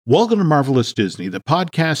Welcome to Marvelous Disney, the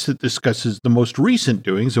podcast that discusses the most recent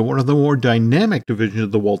doings of one of the more dynamic divisions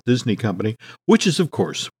of the Walt Disney Company, which is, of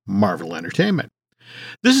course, Marvel Entertainment.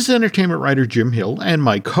 This is entertainment writer Jim Hill, and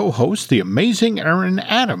my co-host, the amazing Aaron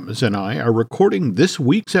Adams, and I are recording this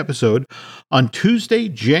week's episode on Tuesday,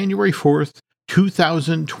 January 4th,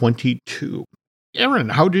 2022. Aaron,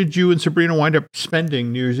 how did you and Sabrina wind up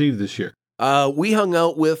spending New Year's Eve this year? We hung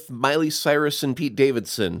out with Miley Cyrus and Pete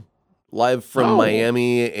Davidson live from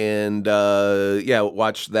Miami, and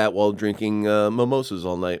watched that while drinking mimosas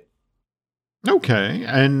all night. Okay,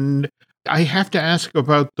 and I have to ask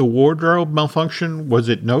about the wardrobe malfunction. Was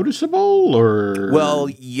it noticeable, or? Well,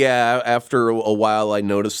 yeah, after a while I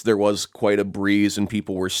noticed there was quite a breeze and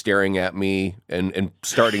people were staring at me and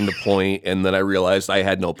starting to point, and then I realized I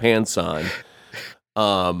had no pants on.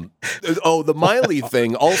 The Miley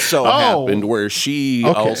thing also happened where she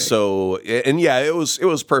also, and yeah, it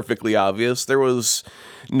was perfectly obvious. There was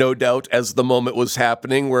no doubt as the moment was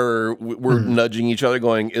happening where we're nudging each other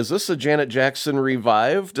going, is this a Janet Jackson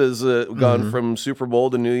revived? Has it gone from Super Bowl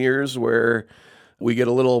to New Year's where we get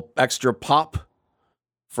a little extra pop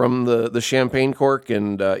from the champagne cork?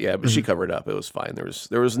 And but she covered up. It was fine.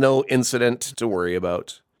 There was no incident to worry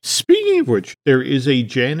about. Speaking of which, there is a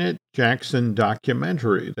Janet Jackson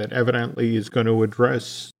documentary that evidently is going to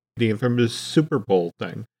address the infamous Super Bowl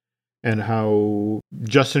thing and how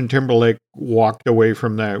Justin Timberlake walked away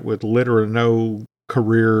from that with little or no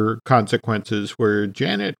career consequences, where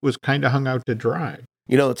Janet was kind of hung out to dry.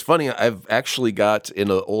 You know, it's funny. I've actually got in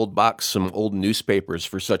an old box some old newspapers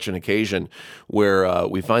for such an occasion where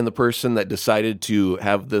we find the person that decided to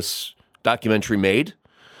have this documentary made.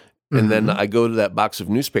 And then I go to that box of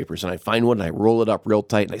newspapers and I find one and I roll it up real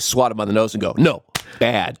tight and I swat him on the nose and go, no,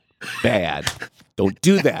 bad. Don't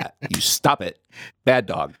do that. You stop it. Bad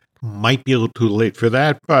dog. Might be a little too late for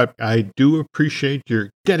that, but I do appreciate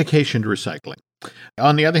your dedication to recycling.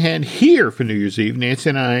 On the other hand, here for New Year's Eve, Nancy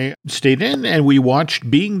and I stayed in and we watched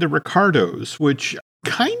Being the Ricardos, which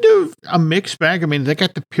kind of a mixed bag. I mean, they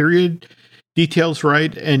got the period details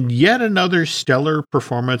right, and yet another stellar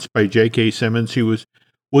performance by J.K. Simmons. He was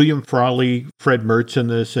William Frawley, Fred Mertz in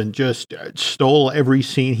this, and just stole every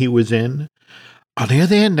scene he was in. On the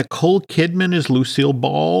other hand, Nicole Kidman is Lucille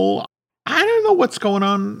Ball. I don't know what's going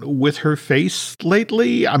on with her face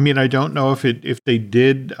lately. I mean, I don't know if they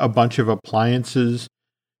did a bunch of appliances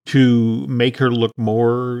to make her look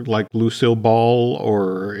more like Lucille Ball,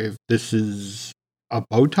 or if this is a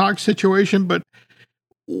Botox situation, but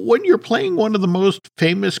when you're playing one of the most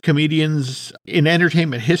famous comedians in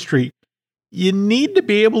entertainment history, you need to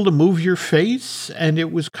be able to move your face, and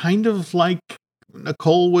it was kind of like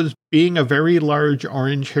Nicole was being a very large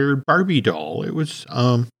orange-haired Barbie doll. It was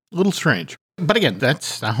a little strange. But again,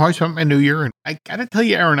 that's how I spent my New Year, and I gotta tell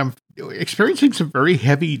you, Aaron, I'm experiencing some very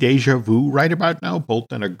heavy deja vu right about now,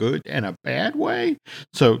 both in a good and a bad way.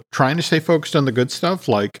 So trying to stay focused on the good stuff,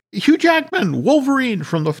 like Hugh Jackman, Wolverine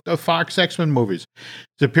from the Fox X-Men movies,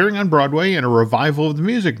 is appearing on Broadway in a revival of The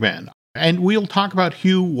Music Man. And we'll talk about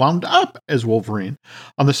Hugh wound up as Wolverine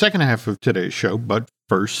on the second half of today's show. But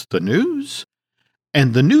first, the news.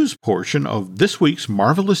 And the news portion of this week's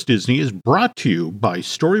Marvelous Disney is brought to you by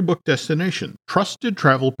Storybook Destination, trusted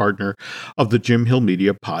travel partner of the Jim Hill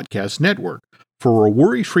Media Podcast Network. For a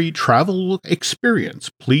worry-free travel experience,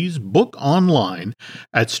 please book online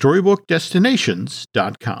at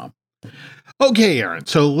StorybookDestinations.com. Okay, Aaron,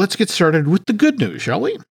 so let's get started with the good news, shall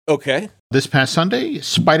we? Okay. This past Sunday,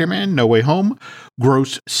 Spider-Man No Way Home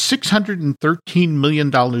grossed $613 million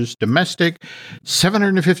domestic,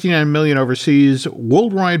 $759 million overseas,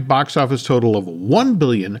 worldwide box office total of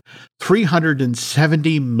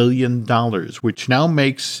 $1,370 million, which now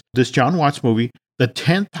makes this John Watts movie the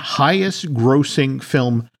 10th highest grossing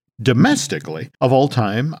film domestically of all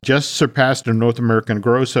time, just surpassed a North American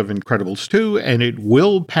gross of Incredibles 2, and it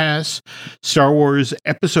will pass Star Wars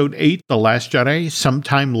Episode 8, The Last Jedi,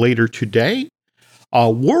 sometime later today.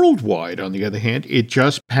 Worldwide, on the other hand, it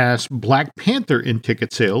just passed Black Panther in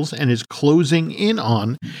ticket sales and is closing in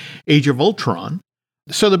on Age of Ultron.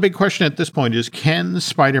 So the big question at this point is, can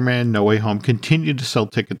Spider-Man No Way Home continue to sell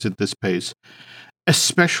tickets at this pace,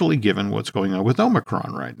 especially given what's going on with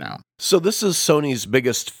Omicron right now? So this is Sony's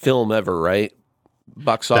biggest film ever, right?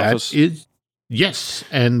 Box office? That is, yes,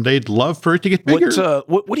 and they'd love for it to get bigger.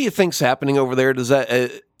 What do you think's happening over there? Does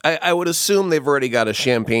that? I would assume they've already got a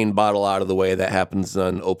champagne bottle out of the way. That happens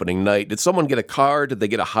on opening night. Did someone get a car? Did they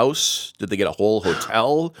get a house? Did they get a whole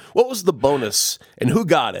hotel? What was the bonus, and who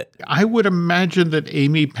got it? I would imagine that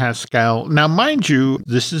Amy Pascal. Now, mind you,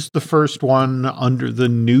 this is the first one under the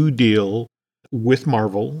New Deal with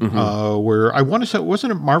Marvel, where I want to say,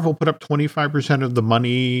 wasn't it Marvel put up 25% of the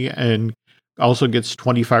money and also gets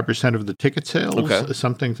 25% of the ticket sales,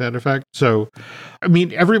 something to that effect. So, I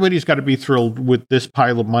mean, everybody's got to be thrilled with this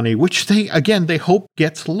pile of money, which they hope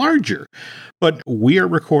gets larger. But we are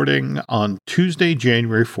recording on Tuesday,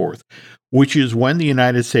 January 4th, which is when the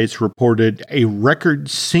United States reported a record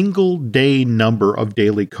single-day number of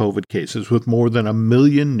daily COVID cases with more than 1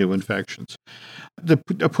 million new infections. To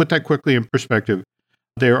put that quickly in perspective,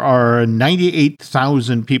 there are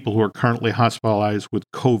 98,000 people who are currently hospitalized with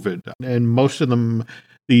COVID, and most of them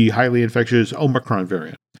the highly infectious Omicron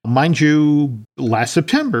variant. Mind you, last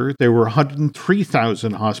September, there were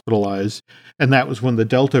 103,000 hospitalized, and that was when the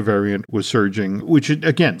Delta variant was surging, which,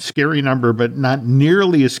 again, scary number, but not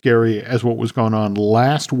nearly as scary as what was going on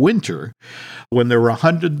last winter, when there were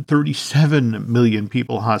 137 million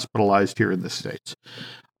people hospitalized here in the States.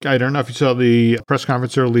 I don't know if you saw the press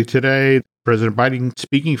conference early today. President Biden,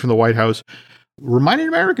 speaking from the White House, reminded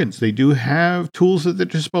Americans they do have tools at their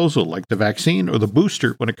disposal, like the vaccine or the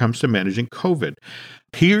booster, when it comes to managing COVID.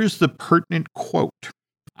 Here's the pertinent quote.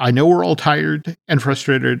 I know we're all tired and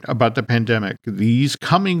frustrated about the pandemic. These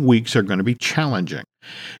coming weeks are going to be challenging.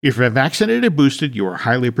 If you're vaccinated and boosted, you are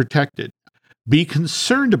highly protected. Be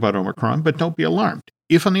concerned about Omicron, but don't be alarmed.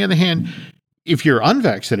 If, on the other hand, if you're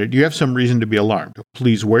unvaccinated, you have some reason to be alarmed.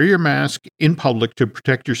 Please wear your mask in public to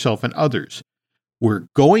protect yourself and others. We're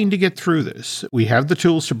going to get through this. We have the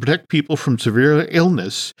tools to protect people from severe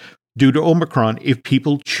illness due to Omicron if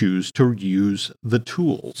people choose to use the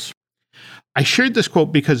tools. I shared this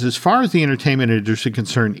quote because as far as the entertainment industry is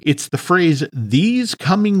concerned, it's the phrase, these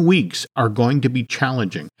coming weeks are going to be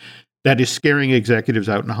challenging, that is scaring executives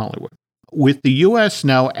out in Hollywood. With the U.S.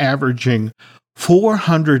 now averaging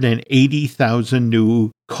 480,000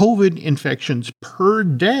 new COVID infections per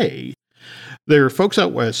day, there are folks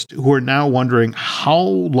out west who are now wondering how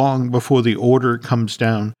long before the order comes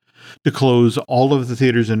down to close all of the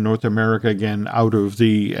theaters in North America again out of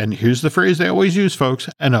the, and here's the phrase they always use, folks,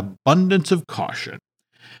 an abundance of caution.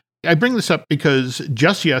 I bring this up because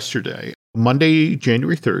just yesterday, Monday,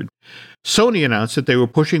 January 3rd, Sony announced that they were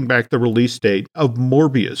pushing back the release date of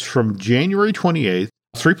Morbius from January 28th,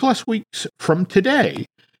 3+ weeks from today,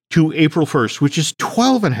 to April 1st, which is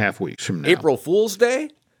 12 and a half weeks from now. April Fool's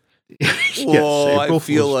Day? Yes, whoa, I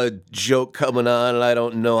feel a joke coming on, and I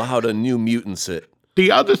don't know how to New Mutants it.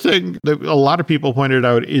 The other thing that a lot of people pointed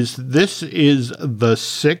out is this is the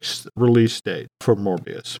 6th release date for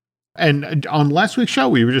Morbius. And on last week's show,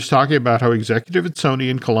 we were just talking about how executive at Sony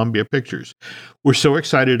and Columbia Pictures were so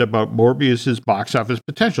excited about Morbius's box office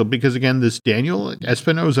potential because, again, this Daniel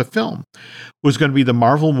Espinosa film was going to be the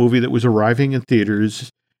Marvel movie that was arriving in theaters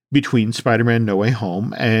between Spider-Man No Way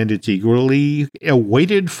Home and its eagerly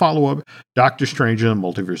awaited follow-up, Doctor Strange and the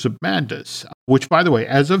Multiverse of Madness, which, by the way,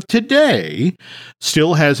 as of today,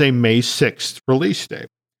 still has a May 6th release date.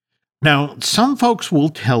 Now, some folks will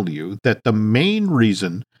tell you that the main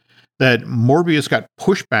reason that Morbius got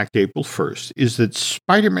pushed back to April 1st is that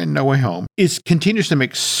Spider-Man No Way Home continues to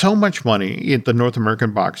make so much money at the North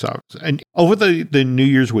American box office. And over the New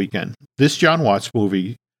Year's weekend, this John Watts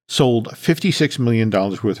movie sold $56 million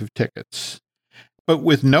worth of tickets. But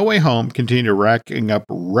with No Way Home continuing racking up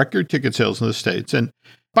record ticket sales in the States, and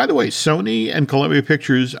by the way, Sony and Columbia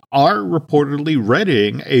Pictures are reportedly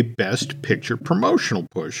readying a Best Picture promotional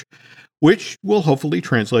push, which will hopefully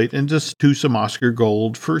translate into some Oscar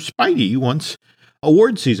gold for Spidey once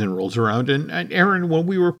award season rolls around. And Aaron, when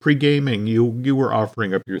we were pre-gaming, you were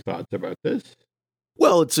offering up your thoughts about this.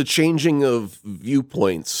 Well, it's a changing of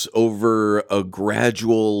viewpoints over a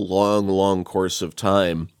gradual, long course of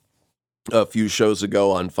time. A few shows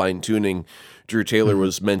ago on Fine Tuning, Drew Taylor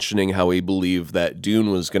was mentioning how he believed that Dune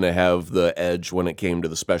was going to have the edge when it came to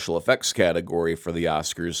the special effects category for the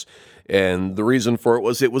Oscars. And the reason for it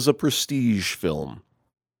was a prestige film.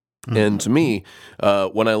 And to me,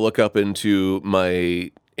 when I look up into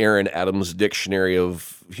my Aaron Adams Dictionary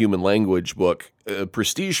of Human Language book, a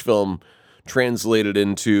prestige film translated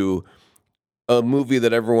into a movie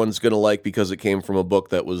that everyone's going to like because it came from a book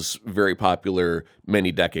that was very popular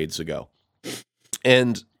many decades ago.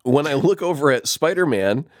 And when I look over at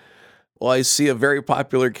Spider-Man, well, I see a very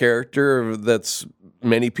popular character that's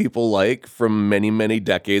many people like from many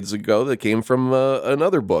decades ago that came from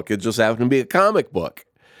another book. It just happened to be a comic book.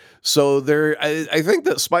 So I think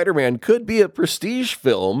that Spider-Man could be a prestige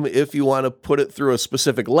film if you want to put it through a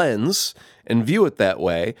specific lens and view it that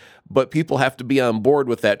way, but people have to be on board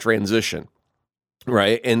with that transition,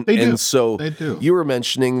 right? And they do. And so they do. You were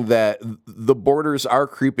mentioning that the borders are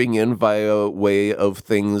creeping in via way of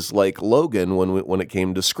things like Logan when it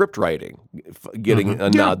came to script writing, getting a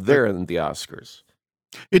nod there in the Oscars.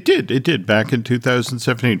 It did back in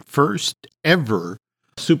 2017. First ever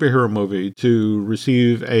superhero movie to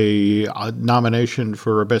receive a nomination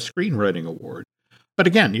for a Best Screenwriting Award. But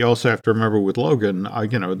again, you also have to remember with Logan,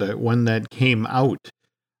 that when that came out,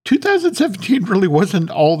 2017 really wasn't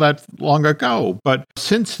all that long ago. But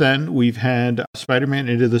since then, we've had Spider-Man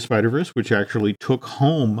Into the Spider-Verse, which actually took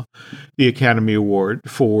home the Academy Award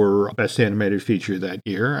for Best Animated Feature that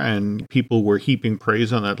year. And people were heaping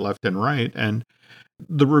praise on that left and right. And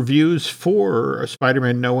the reviews for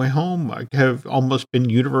Spider-Man No Way Home have almost been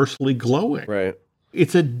universally glowing. Right.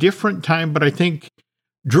 It's a different time, but I think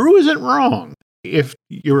Drew isn't wrong. If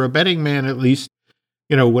you're a betting man, at least,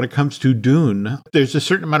 when it comes to Dune, there's a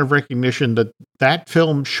certain amount of recognition that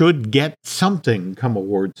film should get something come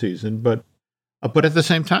award season. But at the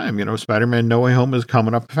same time, Spider-Man No Way Home is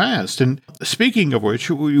coming up fast. And speaking of which,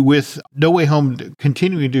 with No Way Home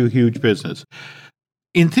continuing to do huge business,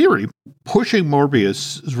 in theory, pushing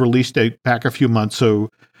Morbius' release date back a few months so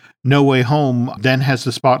No Way Home then has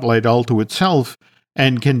the spotlight all to itself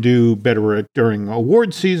and can do better during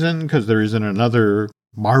award season because there isn't another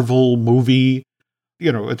Marvel movie,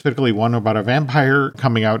 it's particularly one about a vampire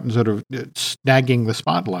coming out and sort of snagging the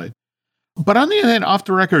spotlight. But on the other hand, off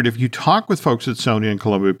the record, if you talk with folks at Sony and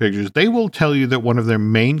Columbia Pictures, they will tell you that one of their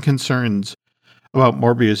main concerns about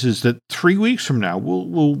Morbius is that 3 weeks from now,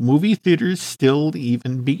 will movie theaters still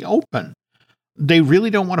even be open? They really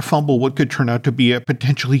don't want to fumble what could turn out to be a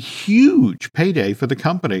potentially huge payday for the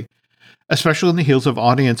company, especially on the heels of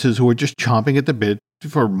audiences who are just chomping at the bit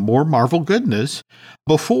for more Marvel goodness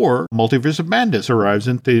before Multiverse of Madness arrives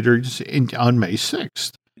in theaters on May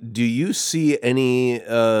 6th. Do you see any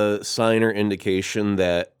sign or indication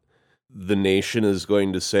that the nation is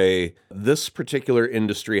going to say this particular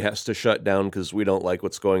industry has to shut down because we don't like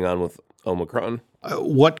what's going on with Omicron?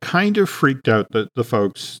 What kind of freaked out the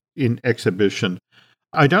folks in exhibition?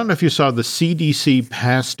 I don't know if you saw the CDC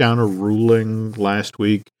pass down a ruling last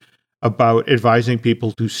week about advising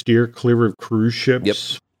people to steer clear of cruise ships. Yep.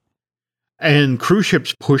 And cruise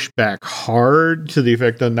ships pushed back hard to the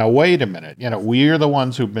effect of, now, wait a minute, we're the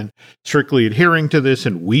ones who've been strictly adhering to this,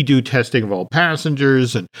 and we do testing of all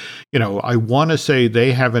passengers. And, I want to say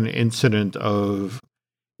they have an incident of,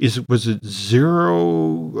 was it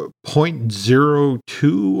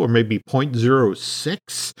 0.02 or maybe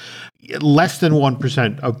 0.06? Less than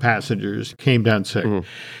 1% of passengers came down sick. Mm-hmm.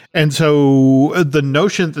 And so the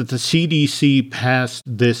notion that the CDC passed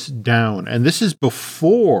this down, and this is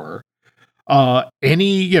before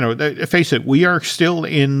face it, we are still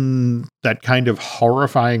in that kind of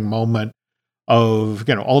horrifying moment of,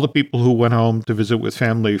 all the people who went home to visit with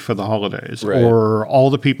family for the holidays, right, or all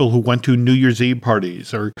the people who went to New Year's Eve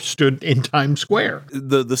parties or stood in Times Square.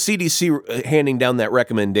 The CDC handing down that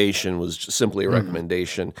recommendation was just simply a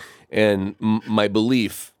recommendation. And my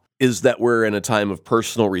belief is that we're in a time of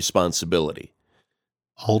personal responsibility.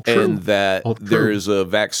 All true. And that there is a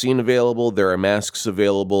vaccine available, there are masks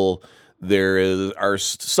available. There are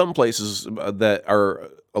some places that are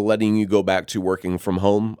letting you go back to working from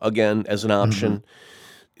home again as an option.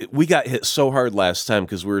 Mm-hmm. We got hit so hard last time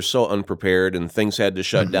because we were so unprepared and things had to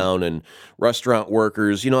shut down, and restaurant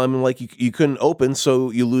workers, you couldn't open,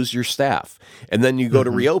 so you lose your staff. And then you go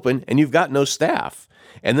to reopen and you've got no staff.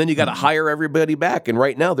 And then you got to hire everybody back. And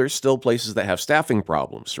right now there's still places that have staffing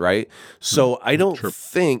problems, right? So I don't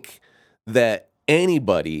think that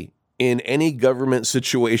anybody in any government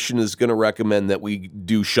situation is going to recommend that we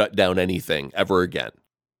do shut down anything ever again.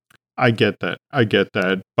 I get that.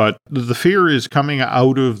 But the fear is coming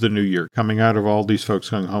out of the new year, coming out of all these folks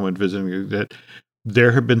going home and visiting, that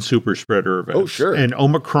there have been super spreader events. Oh, sure. And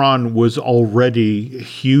Omicron was already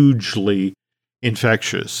hugely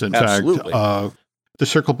infectious. In Absolutely. fact, to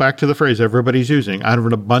circle back to the phrase everybody's using, out of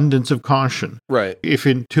an abundance of caution. Right. If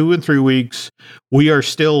in 2 and 3 weeks we are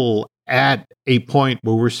still at a point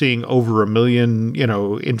where we're seeing over 1 million,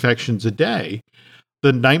 infections a day,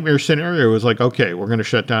 the nightmare scenario is like, okay, we're going to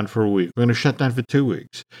shut down for a week. We're going to shut down for 2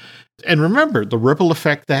 weeks. And remember the ripple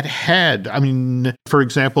effect that had. I mean, for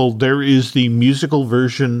example, there is the musical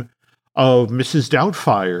version of Mrs.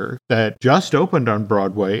 Doubtfire that just opened on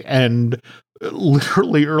Broadway and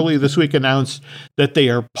literally early this week announced that they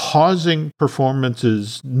are pausing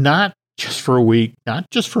performances, not just for a week, not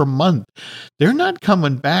just for a month. They're not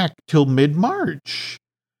coming back till mid-March,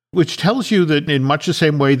 which tells you that in much the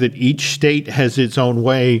same way that each state has its own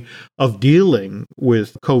way of dealing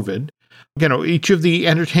with COVID, each of the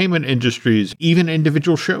entertainment industries, even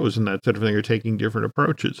individual shows and that sort of thing, are taking different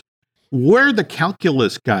approaches. Where the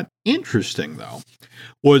calculus got interesting, though,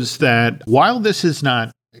 was that while this is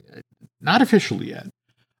not official yet,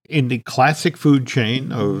 in the classic food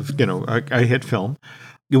chain of, I Hit Film,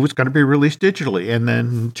 it was going to be released digitally. And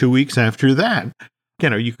then 2 weeks after that,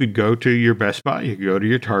 you could go to your Best Buy, you could go to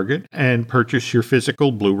your Target and purchase your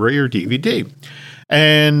physical Blu-ray or DVD.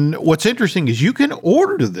 And what's interesting is you can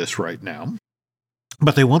order this right now,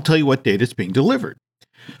 but they won't tell you what date it's being delivered.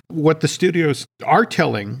 What the studios are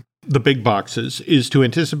telling the big boxes is to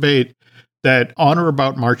anticipate that on or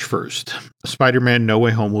about March 1st, Spider-Man No Way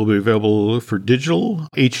Home will be available for digital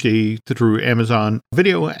HD through Amazon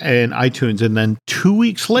Video and iTunes. And then 2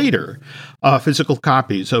 weeks later, physical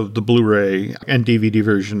copies of the Blu-ray and DVD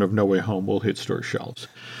version of No Way Home will hit store shelves.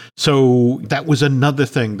 So that was another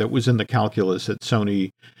thing that was in the calculus at Sony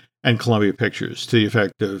and Columbia Pictures, to the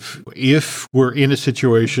effect of, if we're in a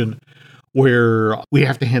situation where we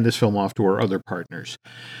have to hand this film off to our other partners,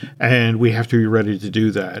 and we have to be ready to do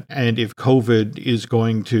that. And if COVID is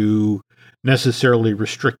going to necessarily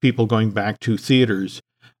restrict people going back to theaters,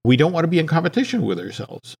 we don't want to be in competition with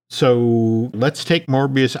ourselves. So let's take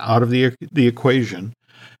Morbius out of the equation.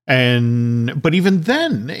 But even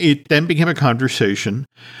then, it then became a conversation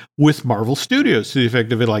with Marvel Studios, to the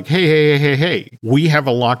effect of it like, hey, we have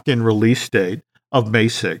a locked-in release date of May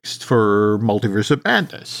 6th for Multiverse of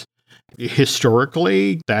Madness.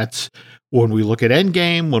 Historically, that's when we look at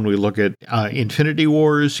Endgame, when we look at Infinity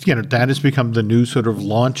Wars, that has become the new sort of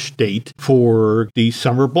launch date for the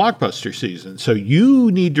summer blockbuster season. So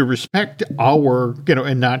you need to respect our,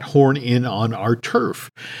 and not horn in on our turf.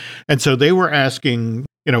 And so they were asking,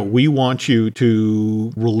 we want you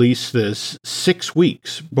to release this 6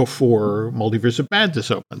 weeks before Multiverse of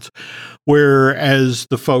Madness opens. Whereas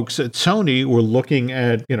the folks at Sony were looking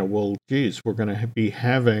at, we're going to be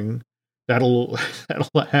having... That'll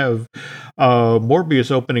have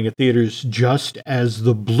Morbius opening at theaters just as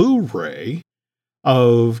the Blu-ray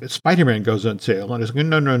of Spider-Man goes on sale. And it's like,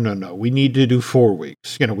 no. We need to do 4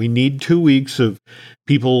 weeks. We need 2 weeks of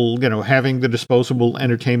people, having the disposable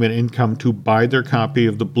entertainment income to buy their copy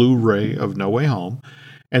of the Blu-ray of No Way Home.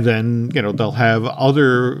 And then, they'll have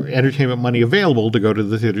other entertainment money available to go to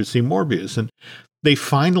the theater to see Morbius. And they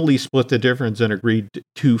finally split the difference and agreed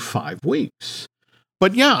to 5 weeks.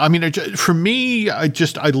 But yeah, for me, I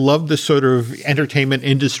love the sort of entertainment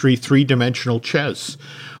industry three-dimensional chess,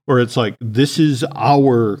 where it's like, this is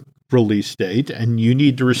our release date, and you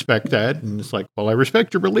need to respect that. And it's like, well, I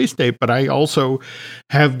respect your release date, but I also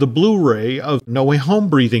have the Blu-ray of No Way Home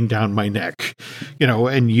breathing down my neck,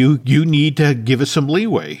 and you need to give us some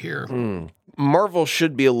leeway here. Marvel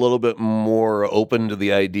should be a little bit more open to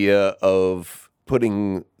the idea of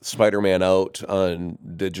putting Spider-Man out on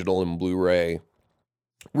digital and Blu-ray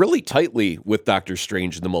really tightly with Doctor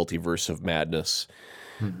Strange in the Multiverse of Madness.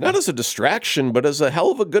 Mm-hmm. Not as a distraction, but as a hell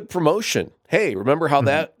of a good promotion. Hey, remember how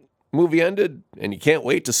that movie ended? And you can't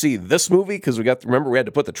wait to see this movie because we had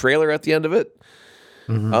to put the trailer at the end of it.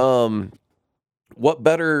 Mm-hmm. What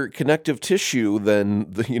better connective tissue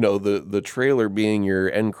than the trailer being your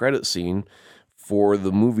end credit scene for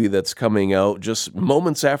the movie that's coming out just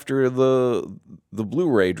moments after the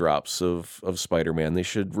Blu-ray drops of Spider-Man. They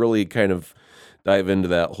should really kind of dive into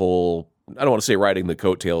that whole, I don't want to say riding the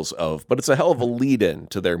coattails of, but it's a hell of a lead-in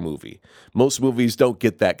to their movie. Most movies don't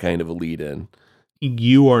get that kind of a lead-in.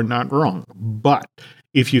 You are not wrong. But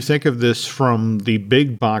if you think of this from the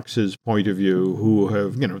big box's point of view, who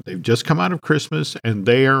have, they've just come out of Christmas, and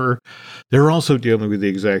they're also dealing with the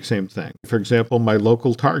exact same thing. For example, my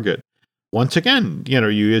local Target. Once again,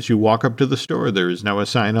 as you walk up to the store, there is now a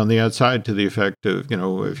sign on the outside to the effect of,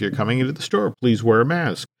 if you're coming into the store, please wear a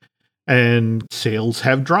mask. And sales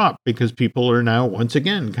have dropped because people are now, once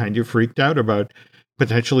again, kind of freaked out about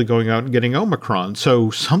potentially going out and getting Omicron. So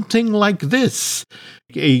something like this,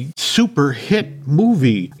 a super hit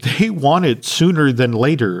movie, they want it sooner than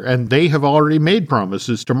later. And they have already made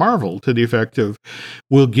promises to Marvel to the effect of,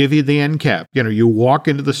 we'll give you the end cap. You walk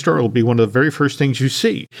into the store, it'll be one of the very first things you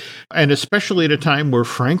see. And especially at a time where,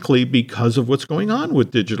 frankly, because of what's going on with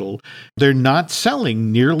digital, they're not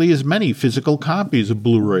selling nearly as many physical copies of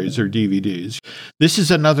Blu-rays or DVDs. This is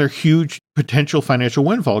another huge potential financial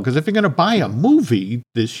windfall, because if you're going to buy a movie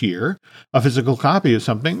this year, a physical copy of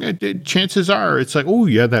something, chances are it's like, oh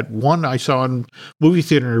yeah, that one I saw in movie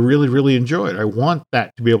theater and I really, really enjoyed. I want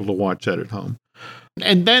that to be able to watch that at home.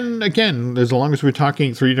 And then again, as long as we're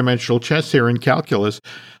talking three-dimensional chess here in calculus,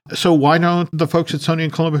 so why don't the folks at Sony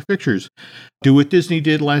and Columbia Pictures do what Disney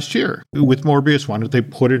did last year with Morbius? Why don't they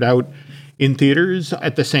put it out in theaters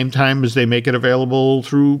at the same time as they make it available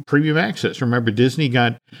through premium access. Remember, Disney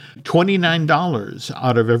got $29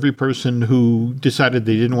 out of every person who decided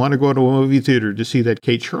they didn't want to go to a movie theater to see that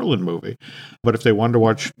Kate Sherlin movie. But if they wanted to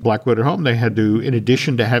watch Black Widow at home, they had to, in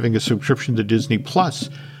addition to having a subscription to Disney Plus,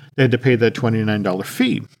 they had to pay that $29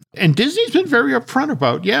 fee. And Disney's been very upfront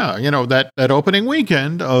about, that opening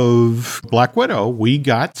weekend of Black Widow, we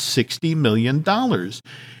got $60 million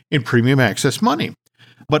in premium access money.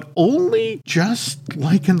 But only just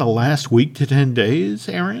like in the last week to 10 days,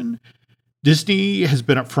 Aaron, Disney has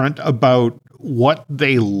been upfront about what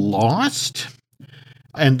they lost.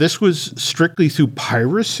 And this was strictly through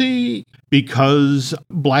piracy because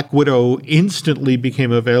Black Widow instantly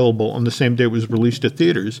became available on the same day it was released to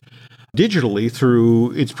theaters digitally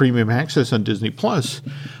through its premium access on Disney Plus.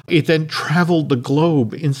 It then traveled the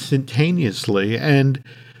globe instantaneously. And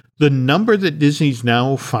the number that Disney's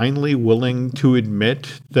now finally willing to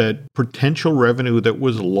admit that potential revenue that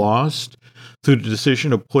was lost through the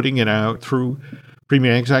decision of putting it out through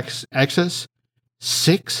premium access,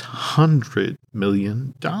 $600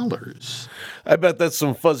 million. I bet that's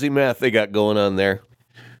some fuzzy math they got going on there.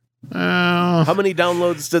 How many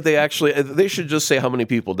downloads did they actually? They should just say how many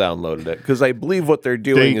people downloaded it, because I believe what they're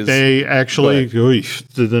doing is they actually.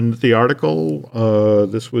 The article.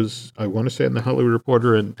 This was, I want to say, in the Hollywood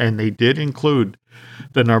Reporter, and they did include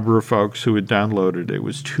the number of folks who had downloaded. It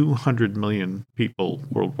was 200 million people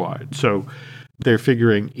worldwide. So they're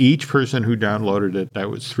figuring each person who downloaded it,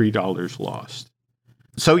 that was $3 lost.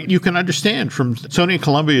 So you can understand from Sony and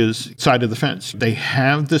Columbia's side of the fence, they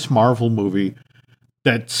have this Marvel movie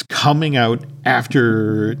that's coming out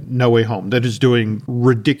after No Way Home that is doing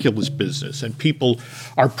ridiculous business, and people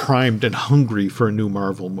are primed and hungry for a new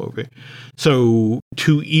Marvel movie. So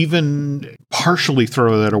to even partially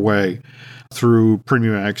throw that away through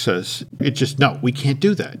premium access, it just, no, we can't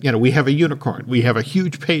do that. We have a unicorn. We have a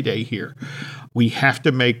huge payday here. We have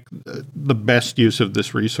to make the best use of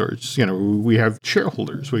this resource. We have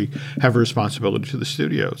shareholders. We have a responsibility to the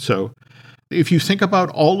studio. So if you think about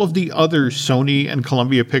all of the other Sony and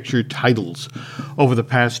Columbia Picture titles over the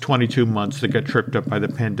past 22 months that got tripped up by the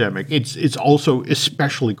pandemic, it's also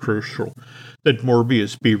especially crucial that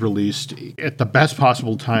Morbius be released at the best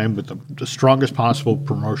possible time with the strongest possible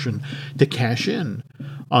promotion to cash in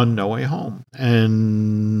on No Way Home.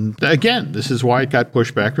 And again, this is why it got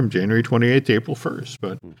pushed back from January 28th to April 1st.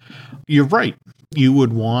 But you're right. You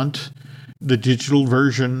would want the digital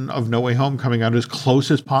version of No Way Home coming out as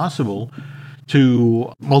close as possible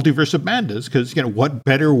to Multiverse of Madness, because, what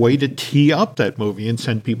better way to tee up that movie and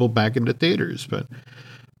send people back into theaters? But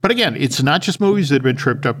again, it's not just movies that have been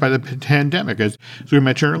tripped up by the pandemic. As we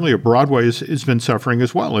mentioned earlier, Broadway has been suffering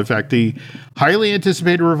as well. In fact, the highly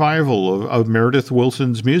anticipated revival of Meredith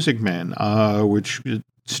Willson's Music Man, which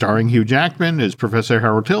starring Hugh Jackman as Professor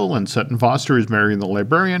Harold Hill and Sutton Foster as Marion the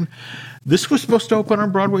Librarian, this was supposed to open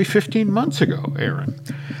on Broadway 15 months ago, Aaron.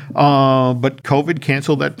 But COVID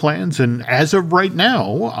canceled that plans. And as of right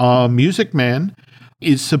now, Music Man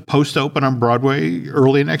is supposed to open on Broadway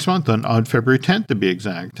early next month, on February 10th to be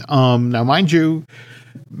exact. Now, mind you,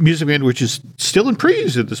 Music Man, which is still in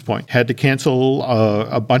previews at this point, had to cancel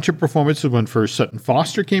a bunch of performances when first Sutton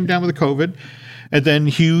Foster came down with COVID, and then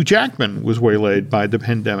Hugh Jackman was waylaid by the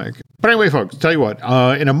pandemic. But anyway, folks, tell you what,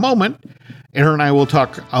 in a moment, Aaron and I will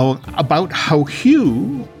talk about how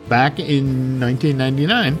Hugh, back in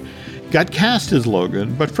 1999, got cast as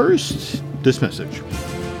Logan. But first, this message.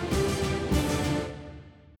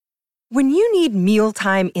 When you need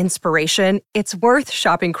mealtime inspiration, it's worth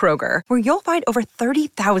shopping Kroger, where you'll find over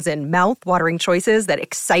 30,000 mouth-watering choices that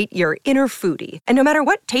excite your inner foodie. And no matter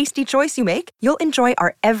what tasty choice you make, you'll enjoy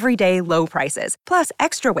our everyday low prices, plus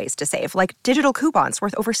extra ways to save, like digital coupons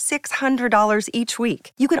worth over $600 each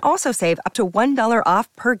week. You can also save up to $1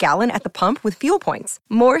 off per gallon at the pump with fuel points.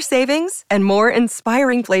 More savings and more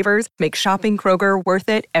inspiring flavors make shopping Kroger worth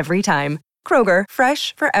it every time. Kroger,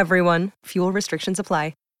 fresh for everyone. Fuel restrictions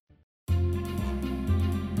apply.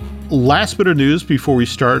 Last bit of news before we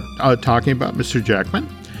start talking about Mr. Jackman.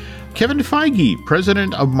 Kevin Feige,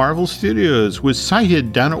 president of Marvel Studios, was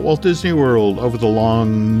sighted down at Walt Disney World over the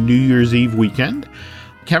long New Year's Eve weekend.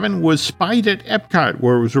 Kevin was spied at Epcot,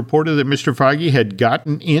 where it was reported that Mr. Feige had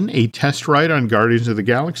gotten in a test ride on Guardians of the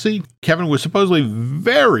Galaxy. Kevin was supposedly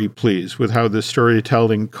very pleased with how the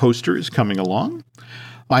storytelling coaster is coming along.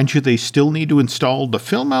 Mind you, they still need to install the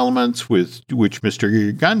film elements, with which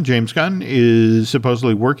Mr. Gunn, James Gunn, is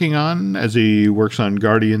supposedly working on as he works on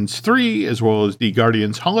Guardians 3, as well as the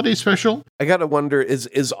Guardians Holiday Special. I gotta wonder,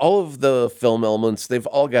 is all of the film elements, they've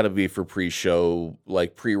all got to be for pre-show,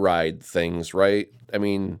 like pre-ride things, right? I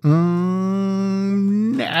mean...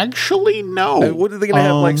 actually, no. And what are they going to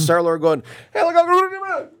have, like Star-Lord going, hey,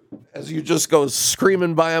 look, as you just go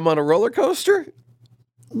screaming by him on a roller coaster?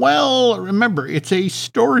 Well, remember, it's a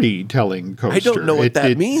storytelling coaster. I don't know what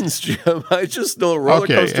that means, Jim. I just know roller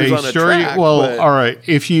coasters on a track. Well, all right.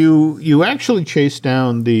 If you actually chase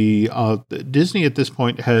down the Disney at this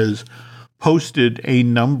point has posted a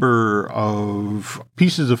number of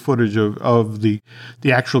pieces of footage of the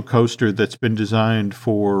actual coaster that's been designed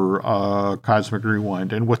for Cosmic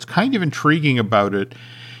Rewind. And what's kind of intriguing about it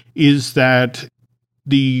is that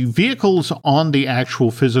the vehicles on the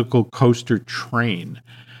actual physical coaster train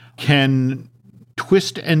can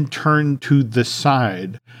twist and turn to the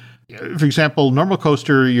side. For example, normal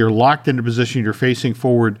coaster, you're locked into position, you're facing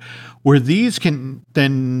forward, where these can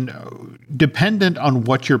then, dependent on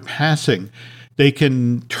what you're passing, they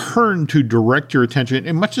can turn to direct your attention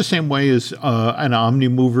in much the same way as an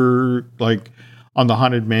Omnimover, like on the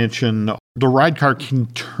Haunted Mansion. The ride car can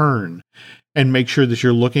turn and make sure that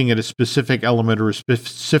you're looking at a specific element or a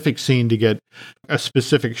specific scene to get a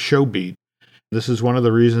specific show beat. This is one of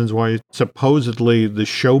the reasons why supposedly the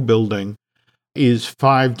show building is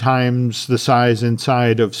 5 times the size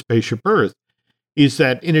inside of Spaceship Earth, is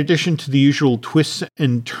that in addition to the usual twists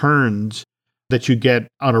and turns that you get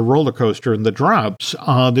on a roller coaster and the drops,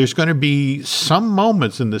 there's going to be some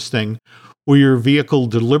moments in this thing where your vehicle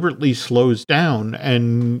deliberately slows down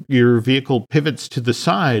and your vehicle pivots to the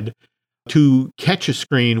side to catch a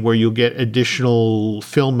screen where you'll get additional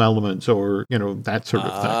film elements or, that sort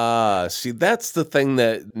of thing. See, that's the thing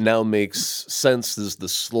that now makes sense, is the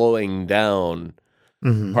slowing down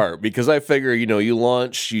part. Because I figure, you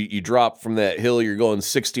launch, you drop from that hill, you're going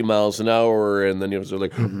 60 miles an hour, and then you're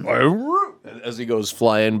like, as he goes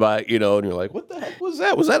flying by, and you're like, what the heck was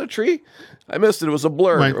that? Was that a tree? I missed it. It was a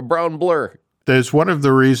blur, a brown blur. There's one of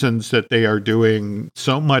the reasons that they are doing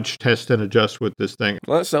so much test and adjust with this thing.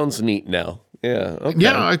 Well, that sounds neat now. Yeah. Okay.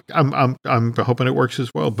 Yeah, I'm hoping it works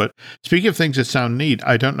as well. But speaking of things that sound neat,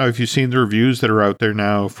 I don't know if you've seen the reviews that are out there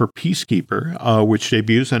now for Peacekeeper, which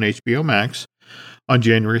debuts on HBO Max on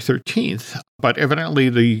January 13th. But evidently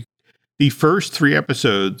the first 3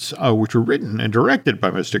 episodes, which were written and directed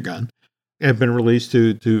by Mr. Gunn, have been released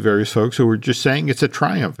to various folks who were just saying it's a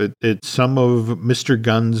triumph. It's some of Mr.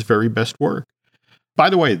 Gunn's very best work. By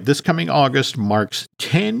the way, this coming August marks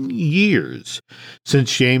 10 years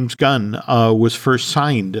since James Gunn was first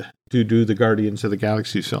signed to do the Guardians of the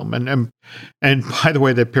Galaxy film. And by the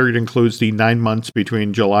way, that period includes the 9 months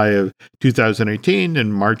between July of 2018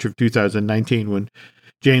 and March of 2019, when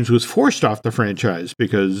James was forced off the franchise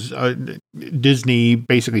because Disney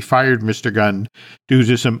basically fired Mr. Gunn due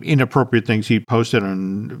to some inappropriate things he posted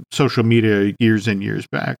on social media years and years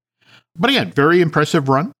back. But again, very impressive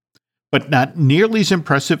run, but not nearly as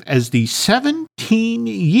impressive as the 17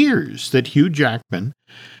 years that Hugh Jackman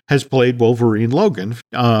has played Wolverine Logan for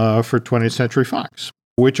 20th Century Fox,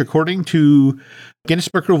 which, according to Guinness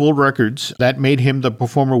Book of World Records, that made him the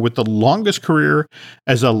performer with the longest career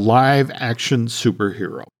as a live-action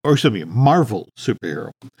superhero, or Marvel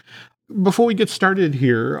superhero. Before we get started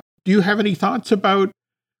here, do you have any thoughts about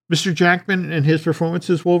Mr. Jackman and his performance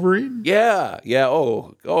as Wolverine? Yeah.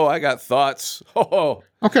 Oh, I got thoughts. Oh.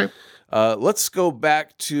 Okay. Let's go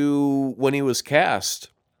back to when he was cast.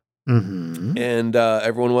 Mm-hmm. And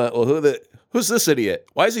everyone went, well, who's this idiot?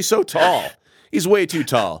 Why is he so tall? He's way too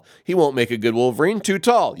tall. He won't make a good Wolverine. Too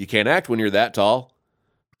tall. You can't act when you're that tall.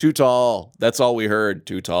 Too tall. That's all we heard.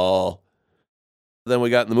 Too tall. Then we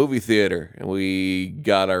got in the movie theater and we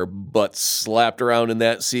got our butts slapped around in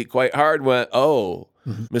that seat quite hard. Went,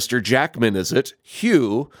 Mr. Jackman, is it?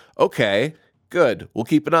 Hugh. Okay, good. We'll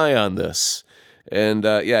keep an eye on this. And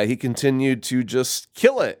he continued to just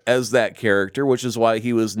kill it as that character, which is why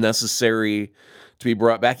he was necessary to be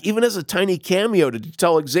brought back, even as a tiny cameo to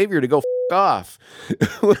tell Xavier to go off.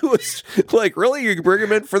 It was like, really? You bring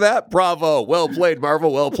him in for that? Bravo. Well played,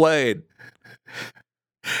 Marvel. Well played.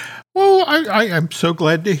 Well, I'm so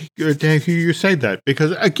glad to hear you say that,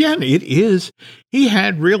 because, again, he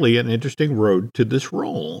had really an interesting road to this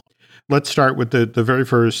role. Let's start with the very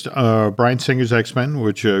first, Bryan Singer's X-Men,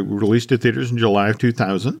 which released to theaters in July of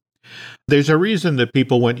 2000. There's a reason that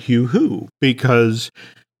people went Hugh Who, because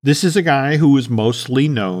this is a guy who was mostly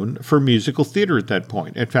known for musical theater at that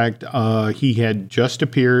point. In fact, he had just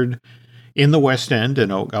appeared in the West End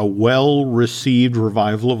in a well-received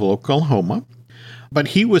revival of Oklahoma. But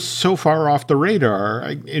he was so far off the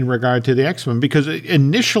radar in regard to the X-Men because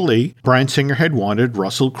initially Bryan Singer had wanted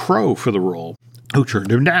Russell Crowe for the role, who turned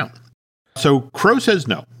him down. So Crowe says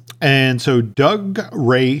no. And so Doug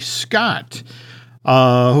Ray Scott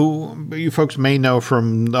who you folks may know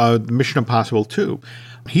from Mission Impossible 2.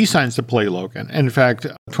 He signs to play Logan. And in fact,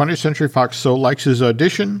 20th Century Fox so likes his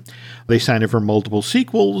audition, they sign him for multiple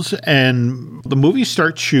sequels, and the movie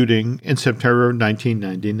starts shooting in September of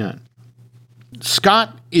 1999.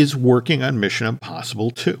 Scott is working on Mission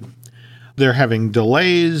Impossible 2. They're having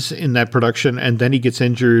delays in that production, and then he gets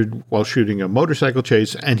injured while shooting a motorcycle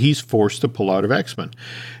chase, and he's forced to pull out of X-Men.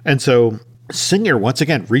 And so Singer, once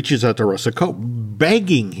again, reaches out to Russell Crowe,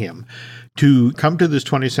 begging him to come to this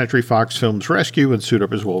 20th Century Fox film's rescue and suit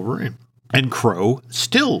up as Wolverine. And Crowe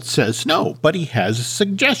still says no, but he has a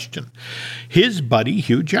suggestion. His buddy,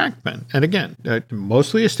 Hugh Jackman, and again,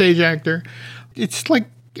 mostly a stage actor, it's like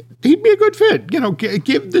he'd be a good fit.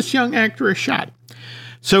 Give this young actor a shot.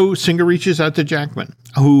 So Singer reaches out to Jackman,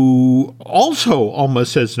 who also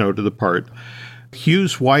almost says no to the part.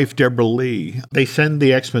 Hugh's wife, Deborah Lee, they send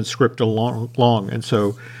the X-Men script along, and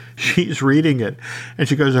so she's reading it, and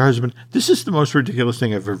she goes to her husband, "This is the most ridiculous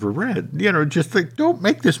thing I've ever read. Just like, don't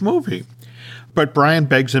make this movie." But Brian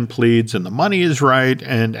begs and pleads, and the money is right,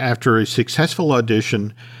 and after a successful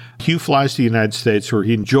audition, Hugh flies to the United States, where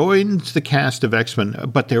he joins the cast of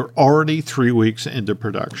X-Men, but they're already 3 weeks into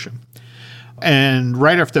production. And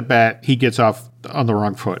right off the bat, he gets off on the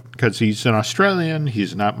wrong foot, because he's an Australian,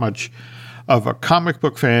 he's not much of a comic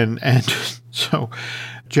book fan, and so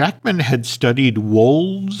Jackman had studied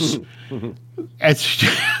wolves as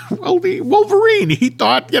the Wolverine. He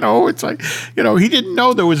thought, it's like, he didn't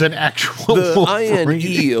know there was an actual Wolverine.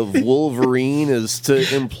 The INE of Wolverine is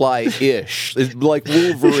to imply ish. It's like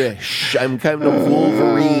Wolverish. I'm kind of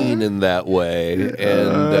Wolverine in that way.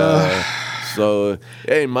 And so,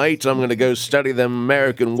 hey, mate, I'm going to go study them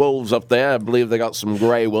American wolves up there. I believe they got some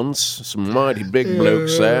gray ones, some mighty big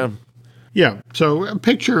blokes there. Yeah, so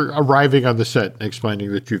picture arriving on the set and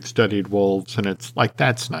explaining that you've studied wolves, and it's like,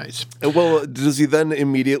 that's nice. Well, does he then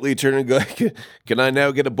immediately turn and go, "Can I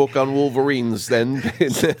now get a book on Wolverines then?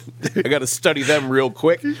 I got to study them real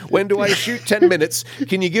quick. When do I shoot? 10 minutes.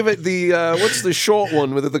 Can you give it the, what's the short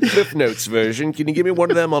one with the Cliff Notes version? Can you give me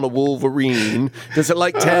one of them on a Wolverine? Does it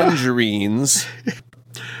like tangerines?"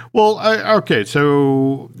 Well, okay,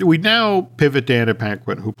 so we now pivot to Anna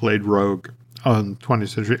Paquin, who played Rogue on 20th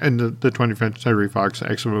Century and the 20th Century Fox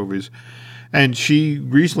X-Men movies. And she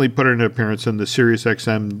recently put in an appearance in the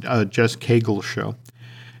SiriusXM Jess Cagle show.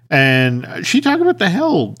 And she talked about the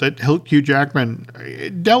hell that Hugh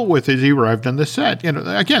Jackman dealt with as he arrived on the set.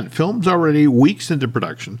 Again, film's already weeks into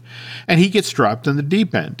production, and he gets dropped in the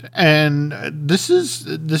deep end. And this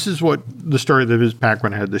is what the story that Ms.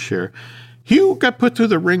 Paquin had to share. Hugh got put through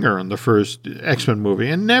the ringer on the first X-Men movie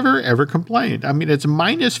and never, ever complained. I mean, it's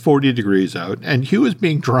minus 40 degrees out, and Hugh is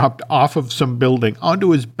being dropped off of some building onto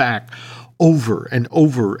his back over and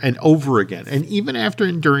over and over again. And even after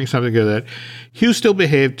enduring something like that, Hugh still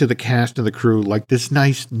behaved to the cast and the crew like this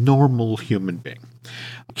nice, normal human being.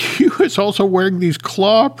 Hugh is also wearing these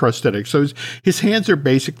claw prosthetics, so his hands are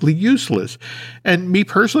basically useless. And me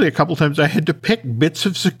personally, a couple times I had to pick bits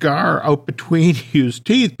of cigar out between Hugh's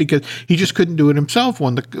teeth because he just couldn't do it himself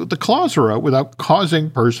when the claws were out without causing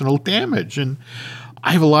personal damage. And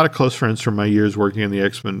I have a lot of close friends from my years working in the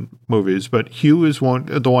X-Men movies, but Hugh is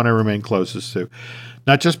the one I remain closest to.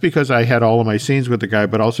 Not just because I had all of my scenes with the guy,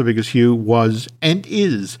 but also because Hugh was and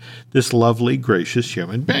is this lovely, gracious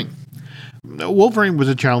human being. Wolverine was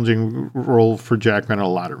a challenging role for Jackman for a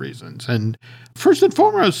lot of reasons. And first and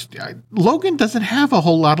foremost, Logan doesn't have a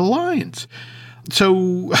whole lot of lines.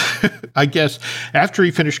 So I guess after he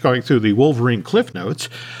finished going through the Wolverine Cliff Notes,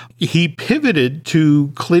 he pivoted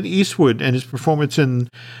to Clint Eastwood and his performance in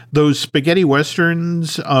those spaghetti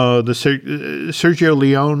westerns, the Sergio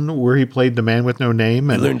Leone, where he played the man with no name.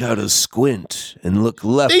 And learned how to squint and look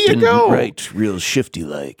left and right, real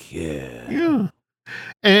shifty-like. Yeah.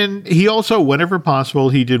 And he also, whenever possible,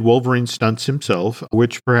 he did Wolverine stunts himself,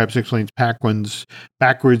 which perhaps explains Paquin's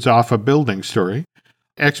backwards off a building story.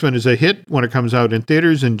 X-Men is a hit when it comes out in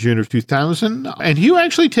theaters in June of 2000. And Hugh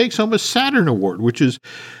actually takes home a Saturn Award, which is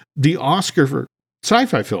the Oscar for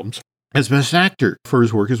sci-fi films, as Best Actor for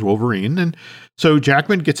his work as Wolverine. And so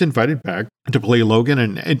Jackman gets invited back to play Logan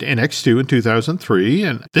in X2 in 2003.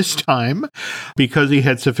 And this time, because he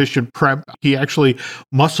had sufficient prep, he actually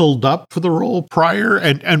muscled up for the role prior.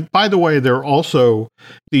 And by the way, there are also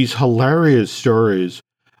these hilarious stories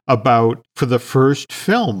about, for the first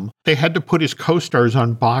film, they had to put his co-stars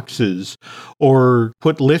on boxes or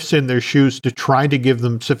put lifts in their shoes to try to give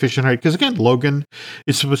them sufficient height. Because again, Logan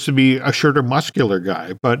is supposed to be a shorter, muscular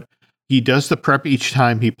guy, but he does the prep each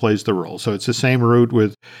time he plays the role. So it's the same route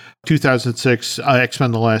with 2006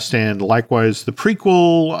 X-Men The Last Stand. Likewise, the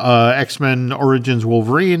prequel, X-Men Origins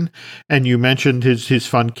Wolverine. And you mentioned his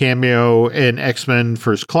fun cameo in X-Men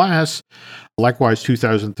First Class. Likewise,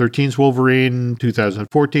 2013's Wolverine,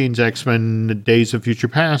 2014's X-Men Days of Future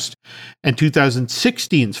Past, and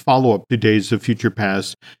 2016's follow-up to Days of Future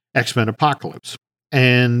Past, X-Men Apocalypse.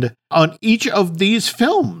 And on each of these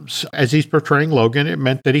films, as he's portraying Logan, it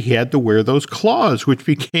meant that he had to wear those claws, which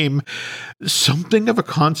became something of a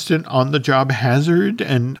constant on-the-job hazard.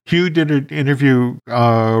 And Hugh did an interview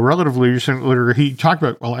relatively recently where he talked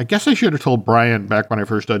about, well, I guess I should have told Brian back when I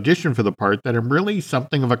first auditioned for the part that I'm really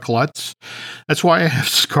something of a klutz. That's why I have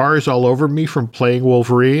scars all over me from playing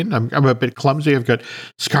Wolverine. I'm a bit clumsy. I've got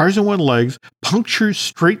scars on one leg, punctures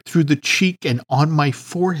straight through the cheek and on my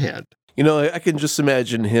forehead. You know, I can just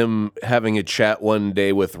imagine him having a chat one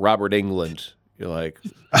day with Robert Englund. You're like,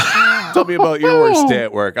 tell me about your worst day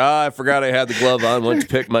at work. I forgot I had the glove on, went to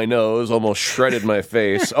pick my nose, almost shredded my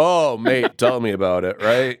face. Oh, mate, tell me about it,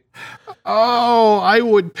 right? Oh, I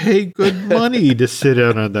would pay good money to sit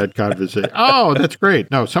in on that conversation. Oh, that's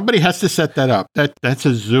great. No, somebody has to set that up. That's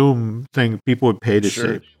a Zoom thing people would pay to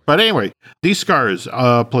see. But anyway, these scars,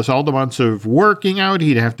 plus all the months of working out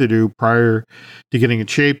he'd have to do prior to getting in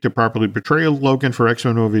shape to properly portray Logan for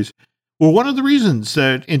X-Men movies, were one of the reasons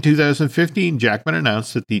that in 2015, Jackman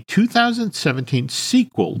announced that the 2017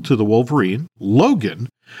 sequel to the Wolverine, Logan,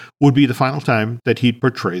 would be the final time that he'd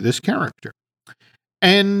portray this character.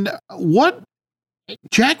 And what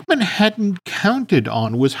Jackman hadn't counted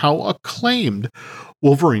on was how acclaimed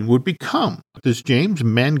Wolverine would become. This James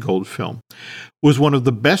Mangold film was one of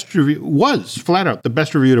the best flat out the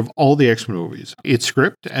best reviewed of all the X-Men movies. Its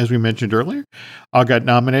script, as we mentioned earlier, got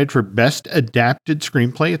nominated for Best Adapted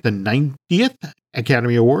Screenplay at the 90th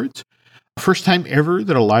Academy Awards. First time ever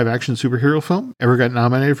that a live-action superhero film ever got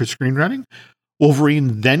nominated for screenwriting.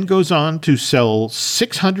 Wolverine then goes on to sell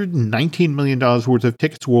 $619 million worth of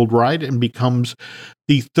tickets worldwide and becomes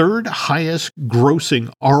the third highest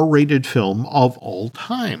grossing R-rated film of all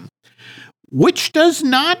time, which does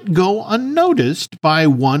not go unnoticed by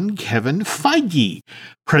one Kevin Feige,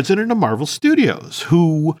 president of Marvel Studios,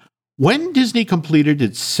 who, when Disney completed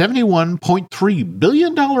its $71.3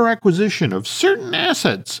 billion acquisition of certain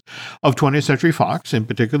assets of 20th Century Fox, in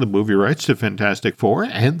particular the movie rights to Fantastic Four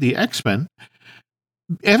and the X-Men,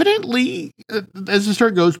 evidently, as the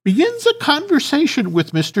story goes, begins a conversation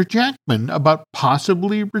with Mr. Jackman about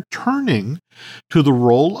possibly returning to the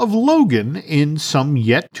role of Logan in some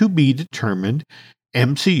yet-to-be-determined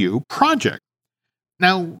MCU project.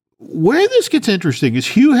 Now, where this gets interesting is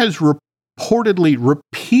Hugh has repeatedly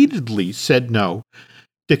said no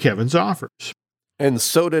to Kevin's offers. And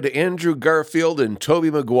so did Andrew Garfield and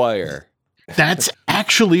Tobey Maguire. That's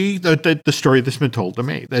actually the story that's been told to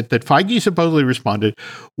me, that Feige supposedly responded,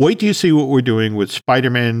 wait till you see what we're doing with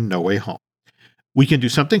Spider-Man No Way Home. We can do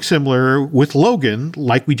something similar with Logan,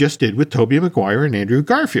 like we just did with Tobey Maguire and Andrew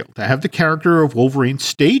Garfield, to have the character of Wolverine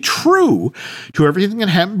stay true to everything that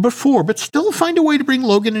happened before, but still find a way to bring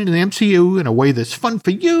Logan into the MCU in a way that's fun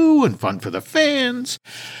for you and fun for the fans.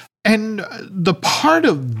 And the part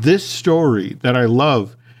of this story that I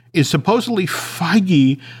love is supposedly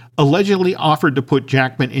Feige allegedly offered to put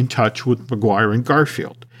Jackman in touch with Maguire and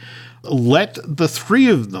Garfield. Let the three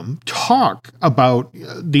of them talk about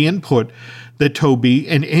the input that Tobey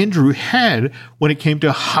and Andrew had when it came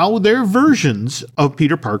to how their versions of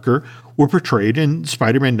Peter Parker were portrayed in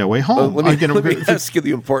Spider-Man No Way Home. Let me ask you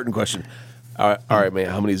the important question. All right, man,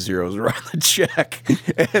 how many zeros are on the check?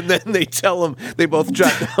 And then they tell him, they both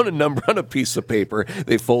jot down a number on a piece of paper.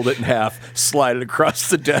 They fold it in half, slide it across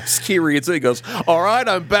the desk. He reads it. He goes, all right,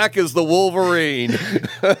 I'm back as the Wolverine.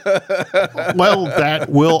 Well, that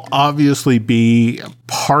will obviously be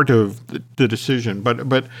part of the decision.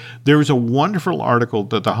 But there was a wonderful article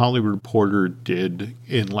that the Hollywood Reporter did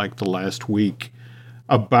in like the last week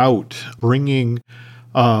about bringing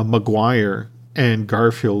Maguire and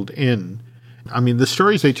Garfield in. I mean, the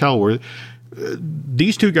stories they tell were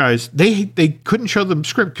these two guys, they couldn't show them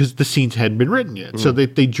script because the scenes hadn't been written yet. So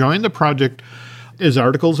they joined the project as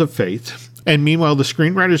articles of faith. And meanwhile, the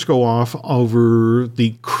screenwriters go off over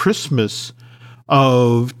the Christmas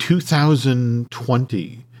of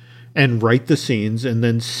 2020 and write the scenes and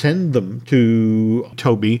then send them to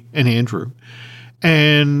Tobey and Andrew.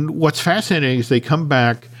 And what's fascinating is they come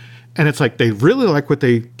back and it's like they really like what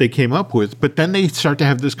they came up with, but then they start to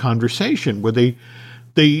have this conversation where they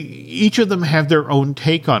each of them have their own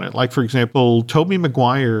take on it. Like, for example, Tobey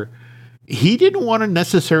Maguire, he didn't want to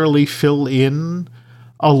necessarily fill in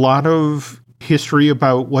a lot of history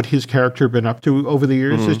about what his character had been up to over the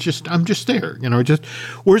years. It's just, I'm just there,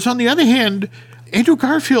 whereas on the other hand, Andrew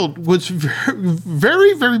Garfield was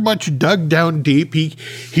very, very much dug down deep.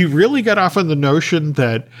 He really got off on the notion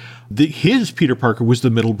that his Peter Parker was the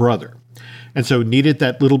middle brother. And so needed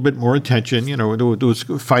that little bit more attention, it was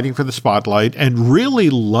fighting for the spotlight, and really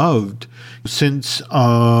loved, since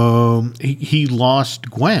he lost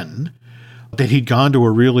Gwen, that he'd gone to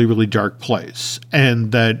a really, really dark place.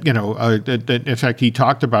 And that, that in fact, he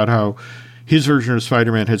talked about how his version of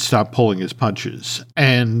Spider-Man had stopped pulling his punches.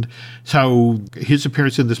 And so his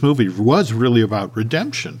appearance in this movie was really about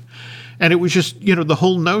redemption. And it was just, the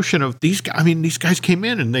whole notion of these guys came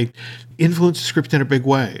in and they influenced the script in a big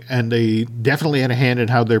way. And they definitely had a hand in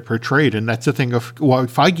how they're portrayed. And that's the thing of why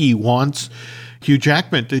Feige wants Hugh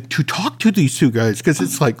Jackman to talk to these two guys. Because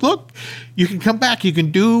it's like, look, you can come back. You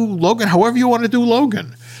can do Logan however you want to do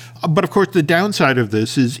Logan. But, of course, the downside of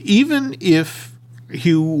this is even if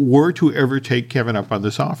Hugh were to ever take Kevin up on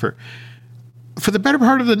this offer, for the better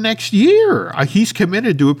part of the next year, he's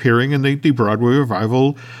committed to appearing in the Broadway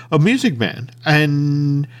revival of Music Man.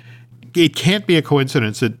 And it can't be a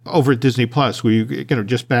coincidence that over at Disney Plus, we,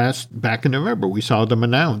 just back in November, we saw them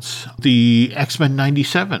announce the X-Men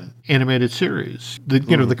 97 animated series.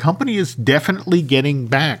 The company is definitely getting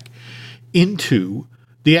back into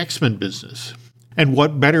the X-Men business. And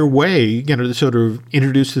what better way, to sort of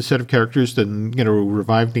introduce the set of characters than,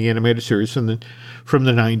 revive the animated series from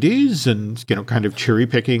the 90s and, kind of cherry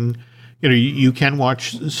picking. You can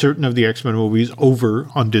watch certain of the X-Men movies over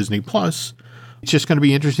on Disney Plus. It's just going to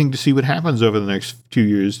be interesting to see what happens over the next few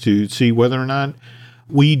years to see whether or not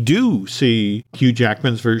we do see Hugh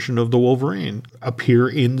Jackman's version of the Wolverine appear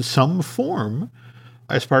in some form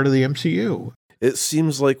as part of the MCU. It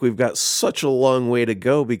seems like we've got such a long way to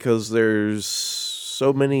go because there's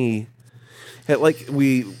so many. Like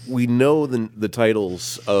we know the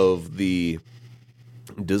titles of the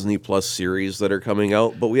Disney Plus series that are coming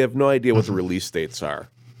out, but we have no idea what the release dates are.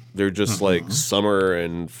 They're just like summer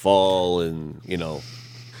and fall and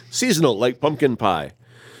seasonal, like pumpkin pie.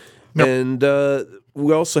 Yep. And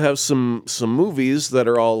we also have some movies that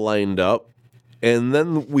are all lined up, and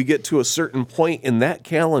then we get to a certain point in that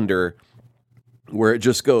calendar where it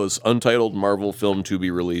just goes untitled Marvel film to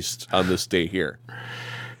be released on this day here.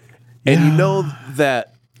 And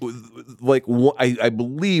that, like, I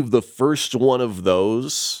believe the first one of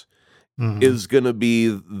those is going to be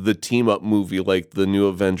the team-up movie, like the New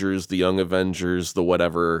Avengers, the Young Avengers, the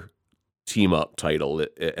whatever team-up title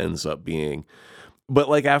it ends up being. But,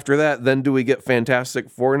 like, after that, then do we get Fantastic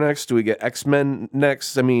Four next? Do we get X-Men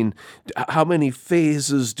next? I mean, how many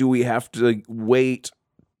phases do we have to wait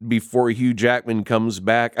before Hugh Jackman comes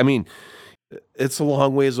back? I mean, it's a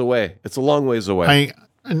long ways away.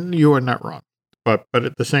 And you are not wrong. But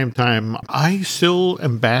at the same time, I still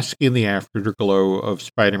am basking in the afterglow of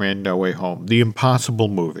Spider-Man No Way Home, the impossible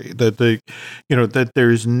movie. That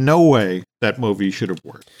there's no way that movie should have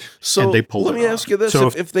worked. So and they pulled let me ask you this: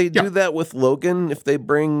 if they do that with Logan, if they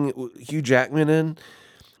bring Hugh Jackman in,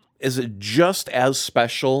 is it just as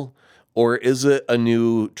special? Or is it a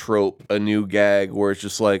new trope, a new gag where it's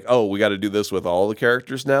just like, oh, we got to do this with all the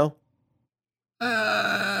characters now?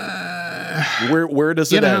 Where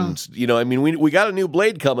does it end? I mean, we got a new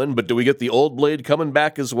Blade coming, but do we get the old Blade coming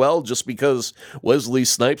back as well just because Wesley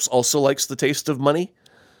Snipes also likes the taste of money?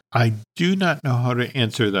 I do not know how to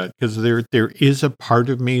answer that because there is a part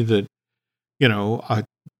of me that, I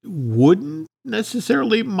wouldn't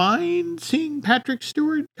necessarily mind seeing Patrick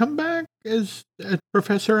Stewart come back as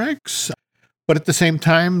Professor X. But at the same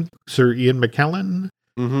time, Sir Ian McKellen,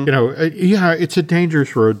 it's a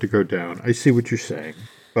dangerous road to go down. I see what you're saying.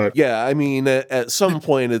 But yeah, I mean, at some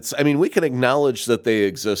point, we can acknowledge that they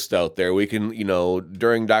exist out there. We can,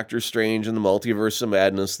 during Doctor Strange and the Multiverse of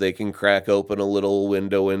Madness, they can crack open a little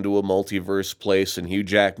window into a multiverse place, and Hugh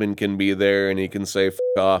Jackman can be there, and he can say, F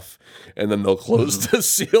off, and then they'll close the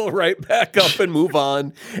seal right back up and move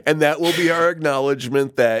on. And that will be our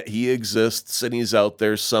acknowledgement that he exists, and he's out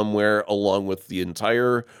there somewhere, along with the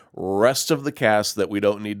entire rest of the cast that we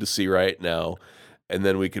don't need to see right now. And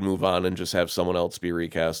then we can move on and just have someone else be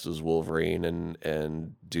recast as Wolverine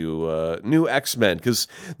and do new X-Men. Because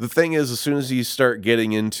the thing is, as soon as you start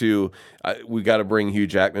getting into, we got to bring Hugh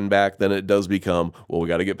Jackman back, then it does become, well, we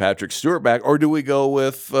got to get Patrick Stewart back. Or do we go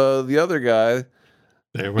with the other guy?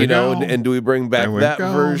 There we go. And do we bring back that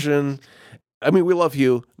version? I mean, we love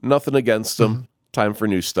Hugh. Nothing against him. Time for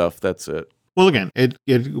new stuff. That's it. Well, again,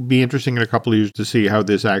 it'll be interesting in a couple of years to see how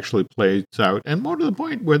this actually plays out. And more to the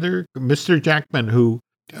point, whether Mr. Jackman, who,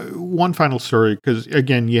 one final story, because,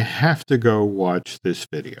 again, you have to go watch this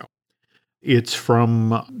video. It's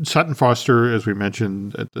from Sutton Foster, as we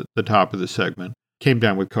mentioned at the top of the segment, came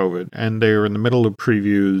down with COVID, and they're in the middle of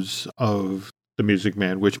previews of The Music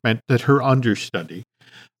Man, which meant that her understudy,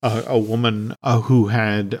 a woman who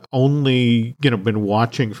had only been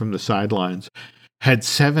watching from the sidelines, had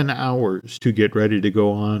 7 hours to get ready to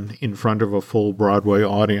go on in front of a full Broadway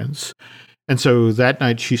audience. And so that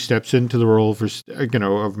night she steps into the role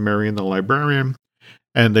of Marion the librarian,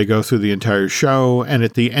 and they go through the entire show. And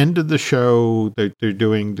at the end of the show, they're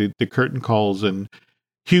doing the curtain calls, and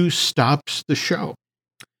Hugh stops the show.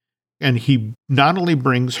 And he not only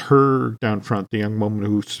brings her down front, the young woman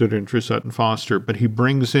who stood in for Sutton Foster, but he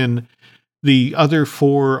brings in the other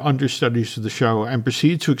 4 understudies of the show and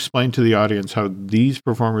proceeds to explain to the audience how these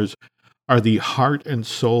performers are the heart and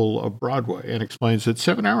soul of Broadway, and explains that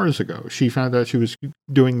 7 hours ago she found out she was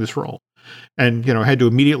doing this role, and had to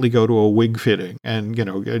immediately go to a wig fitting and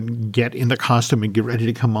and get in the costume and get ready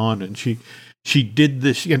to come on, and she did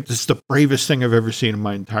this. This is the bravest thing I've ever seen in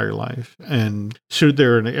my entire life, and stood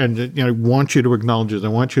there and want you to acknowledge it. I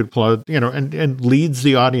want you to applaud, and leads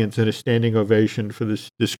the audience in a standing ovation for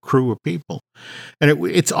this crew of people. And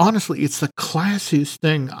it's honestly, it's the classiest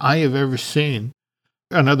thing I have ever seen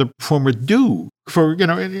another performer do for,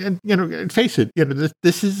 and face it,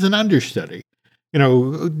 this is an understudy.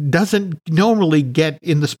 Doesn't normally get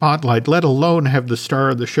in the spotlight, let alone have the star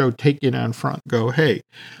of the show take you down front, go, hey,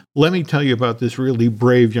 let me tell you about this really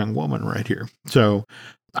brave young woman right here. So,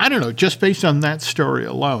 I don't know, just based on that story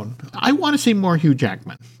alone, I want to see more Hugh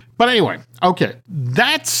Jackman. But anyway, okay,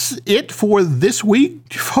 that's it for this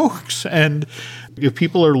week, folks. And if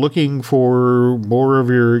people are looking for more of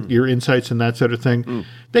your insights and that sort of thing,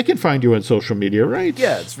 they can find you on social media, right?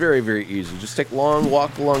 Yeah, it's very, very easy. Just take a long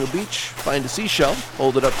walk along a beach, find a seashell,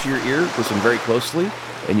 hold it up to your ear, listen very closely,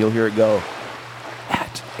 and you'll hear it go,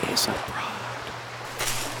 "At is abroad."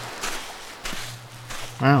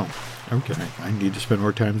 Wow. Okay, I need to spend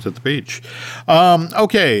more time at the beach.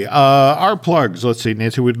 Okay, our plugs. Let's see.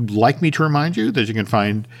 Nancy would like me to remind you that you can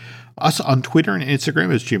find us on Twitter and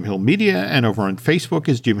Instagram as Jim Hill Media, and over on Facebook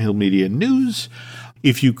as Jim Hill Media News.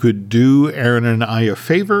 If you could do Aaron and I a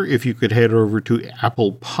favor, if you could head over to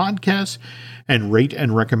Apple Podcasts and rate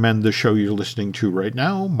and recommend the show you're listening to right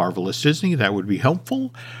now, Marvelous Disney, that would be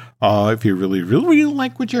helpful. If you really, really, really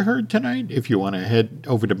like what you heard tonight, if you want to head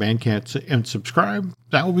over to Bandcamp and subscribe,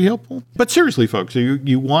 that will be helpful. But seriously, folks,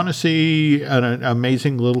 you want to see an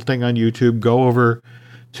amazing little thing on YouTube, go over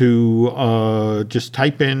to just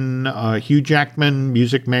type in Hugh Jackman,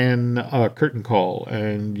 Music Man, curtain call,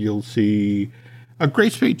 and you'll see a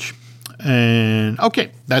great speech. And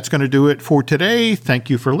okay, that's going to do it for today.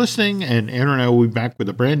 Thank you for listening, and Aaron and I will be back with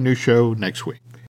a brand new show next week.